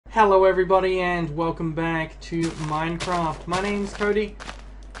Hello everybody and welcome back to Minecraft. My name's Cody,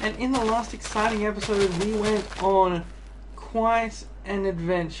 and in the last exciting episode we went on quite an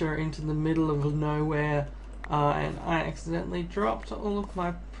adventure into the middle of nowhere, and I accidentally dropped all of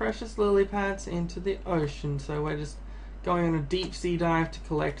my precious lily pads into the ocean, so we're just going on a deep sea dive to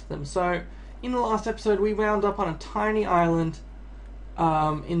collect them. So in the last episode we wound up on a tiny island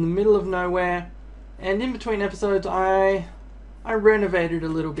in the middle of nowhere, and in between episodes I renovated a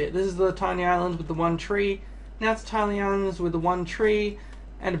little bit. This is the tiny island with the one tree. Now it's tiny islands with the one tree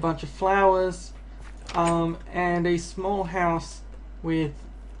and a bunch of flowers, and a small house with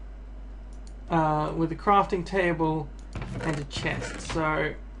a crafting table and a chest.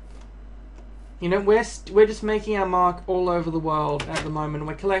 So, you know, we're just making our mark all over the world at the moment.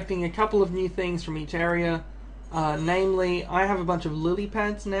 We're collecting a couple of new things from each area. Namely, I have a bunch of lily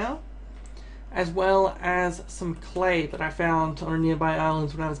pads now, as well as some clay that I found on nearby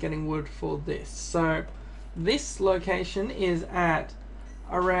islands when I was getting wood for this. So this location is at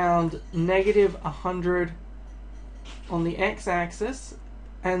around -100 on the x-axis,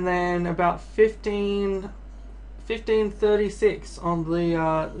 and then about 1536 on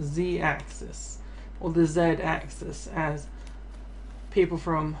the z-axis, or the z-axis, as people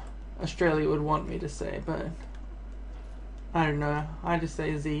from Australia would want me to say, but I don't know, I just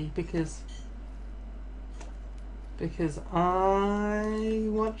say z because I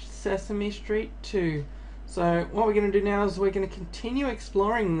watched Sesame Street too. So what we're going to do now is we're going to continue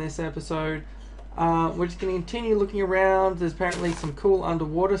exploring this episode. We're just going to continue looking around. There's apparently some cool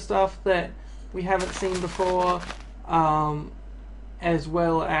underwater stuff that we haven't seen before, as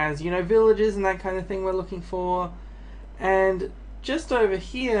well as, you know, villages and that kind of thing we're looking for. And just over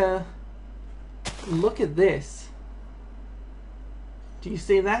here, look at this. Do you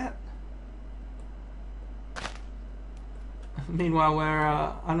see that?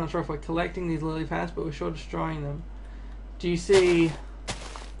 Meanwhile, I'm not sure if we're collecting these lily pads, but we're sure destroying them. Do you see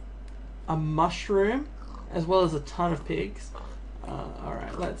a mushroom, as well as a ton of pigs?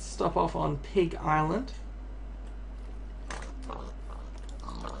 Alright, let's stop off on Pig Island.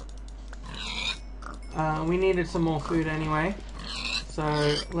 We needed some more food anyway,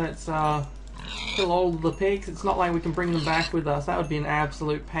 so let's kill all of the pigs. It's not like we can bring them back with us. That would be an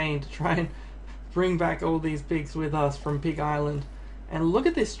absolute pain to try and bring back all these pigs with us from Pig Island. And look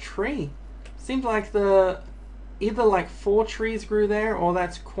at this tree. Seems like either like 4 trees grew there, or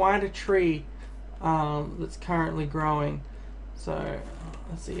that's quite a tree that's currently growing. So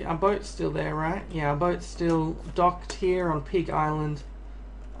let's see, our boat's still there, right? Yeah, our boat's still docked here on Pig Island,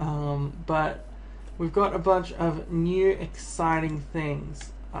 but we've got a bunch of new exciting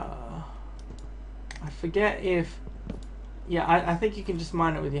things. I forget if, yeah, I think you can just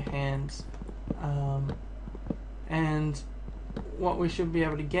mine it with your hands. And what we should be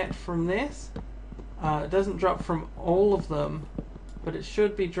able to get from this, it doesn't drop from all of them, but it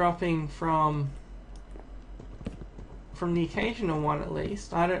should be dropping from the occasional one at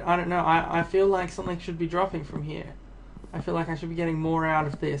least. I don't know. I feel like something should be dropping from here. I feel like I should be getting more out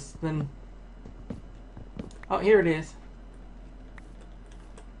of this than... Oh, here it is.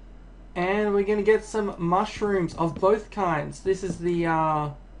 And we're gonna get some mushrooms of both kinds. This is the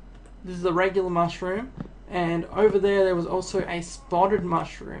regular mushroom, and over there was also a spotted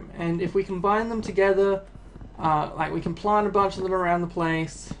mushroom. And if we combine them together, like we can plant a bunch of them around the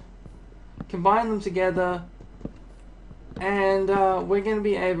place, combine them together, and we're going to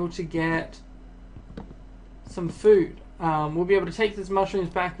be able to get some food. We'll be able to take these mushrooms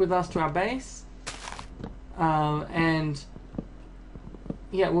back with us to our base, and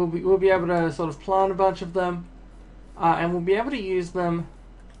yeah, we'll be able to sort of plant a bunch of them, and we'll be able to use them.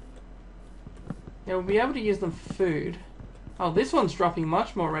 Yeah, we'll be able to use them for food. Oh, this one's dropping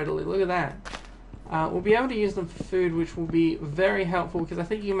much more readily. Look at that. We'll be able to use them for food, which will be very helpful, because I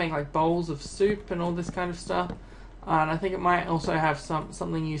think you can make like bowls of soup and all this kind of stuff. And I think it might also have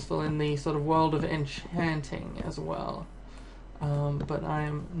something useful in the sort of world of enchanting as well. But I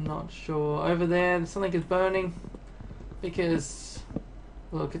am not sure. Over there, something is burning, because,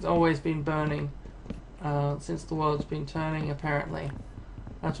 look, it's always been burning since the world's been turning, apparently.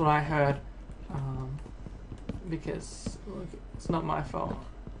 That's what I heard. Because look, it's not my fault.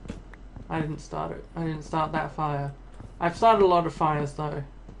 I didn't start it. I didn't start that fire. I've started a lot of fires though,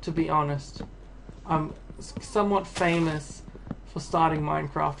 to be honest. I'm somewhat famous for starting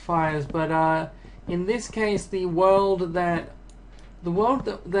Minecraft fires, but in this case the world that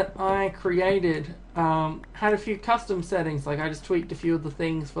I created had a few custom settings. Like I just tweaked a few of the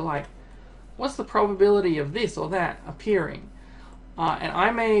things for, like, what's the probability of this or that appearing? And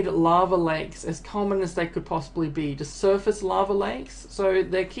I made lava lakes as common as they could possibly be, just surface lava lakes. So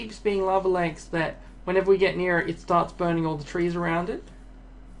there keeps being lava lakes that whenever we get near it, it starts burning all the trees around it.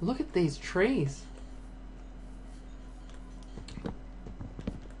 Look at these trees.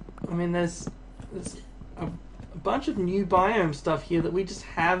 I mean, there's a bunch of new biome stuff here that we just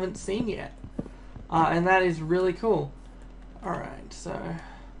haven't seen yet. And that is really cool. Alright, so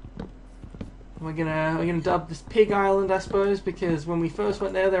we're gonna dub this Pig Island, I suppose, because when we first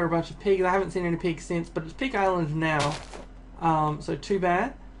went there were a bunch of pigs. I haven't seen any pigs since, but it's Pig Island now. So too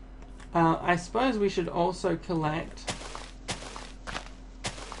bad. I suppose we should also collect.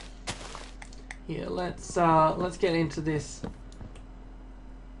 Here, let's get into this.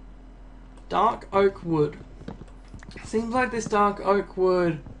 Dark oak wood. Seems like this dark oak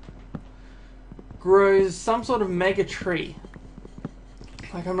wood grows some sort of mega tree.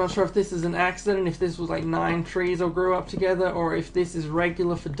 Like, I'm not sure if this is an accident, if this was like 9 trees all grew up together, or if this is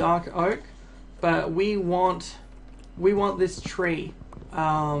regular for dark oak. But we want this tree.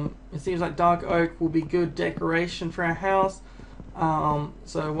 It seems like dark oak will be good decoration for our house.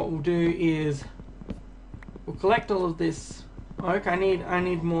 So what we'll do is we'll collect all of this oak. I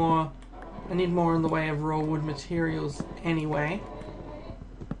need more in the way of raw wood materials anyway.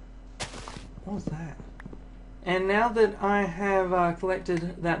 What was that? And now that I have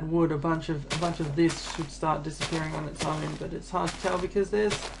collected that wood, a bunch of this should start disappearing on its own, but it's hard to tell because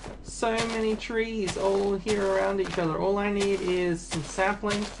there's so many trees all here around each other. All I need is some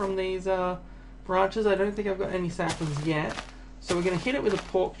saplings from these branches. I don't think I've got any saplings yet. So we're going to hit it with a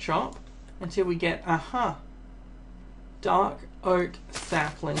pork chop until we get, dark oak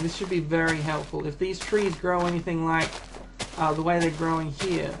sapling. This should be very helpful. If these trees grow anything like the way they're growing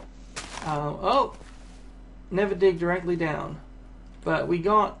here. Never dig directly down. But we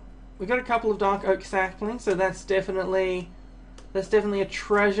got a couple of dark oak saplings, so that's definitely a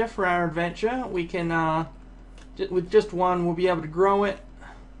treasure for our adventure. We can with just one we'll be able to grow it.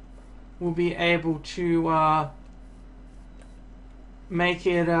 We'll be able to make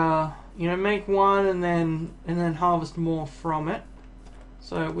it make one and then harvest more from it.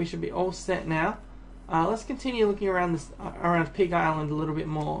 So we should be all set now. Let's continue looking around Pig Island a little bit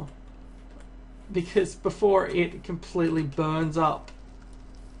more, because before it completely burns up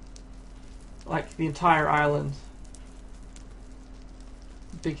like the entire island.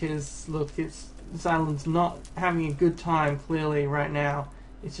 Because look, this island's not having a good time clearly right now.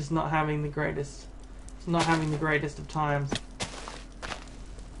 It's just not having the greatest. It's not having the greatest of times.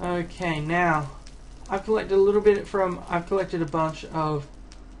 Okay, now I've collected a bunch of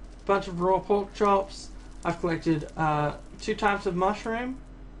raw pork chops. I've collected 2 types of mushroom,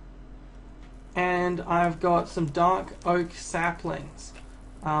 and I've got some dark oak saplings.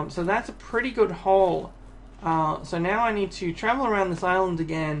 So that's a pretty good haul. So now I need to travel around this island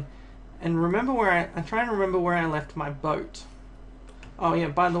again and remember I'm trying to remember where I left my boat. Oh yeah,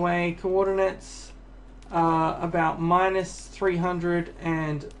 by the way, coordinates about -300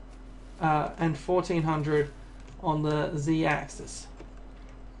 and 1400 on the z-axis.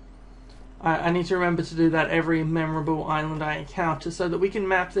 I need to remember to do that every memorable island I encounter, so that we can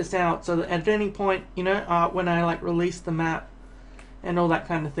map this out, so that at any point, when I release the map and all that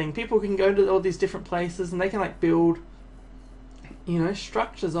kind of thing, people can go to all these different places and they can build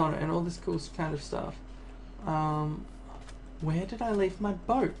structures on it and all this cool kind of stuff. Where did I leave my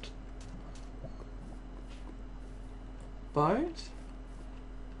boat?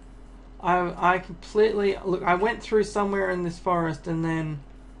 I completely look. I went through somewhere in this forest and then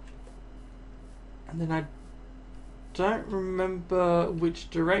I don't remember which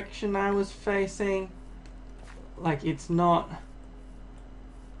direction I was facing. It's not.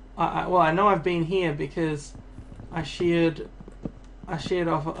 Well, I know I've been here because I sheared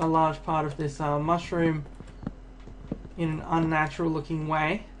off a large part of this mushroom in an unnatural looking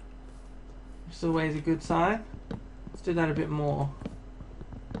way, which is always a good sign. Let's do that a bit more.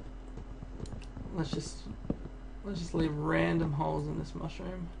 Let's just leave random holes in this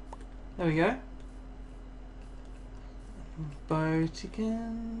mushroom. There we go.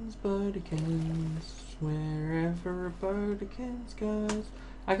 Boatikins, wherever a boatikins goes.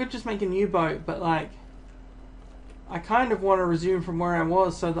 I could just make a new boat, but I kind of want to resume from where I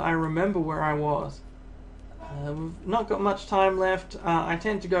was so that I remember where I was. We've not got much time left. I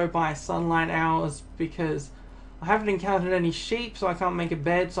tend to go by sunlight hours because I haven't encountered any sheep, so I can't make a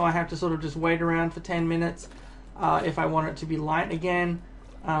bed, so I have to sort of just wait around for 10 minutes if I want it to be light again,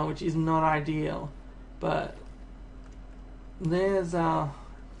 which is not ideal. But there's I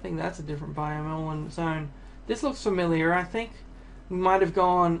think that's a different biome all on its own. This looks familiar. I think We might have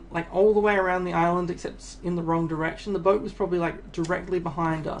gone like all the way around the island except in the wrong direction. The boat was probably like directly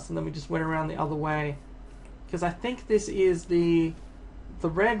behind us, and then we just went around the other way. Because I think this is the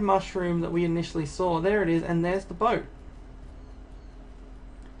red mushroom that we initially saw. There it is, and there's the boat.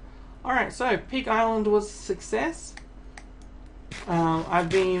 Alright, so Pig Island was a success. I've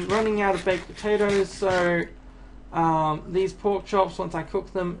been running out of baked potatoes, so these pork chops, once I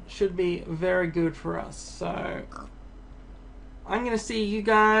cook them, should be very good for us. So I'm going to see you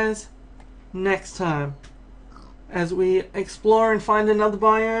guys next time as we explore and find another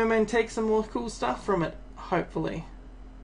biome and take some more cool stuff from it, hopefully.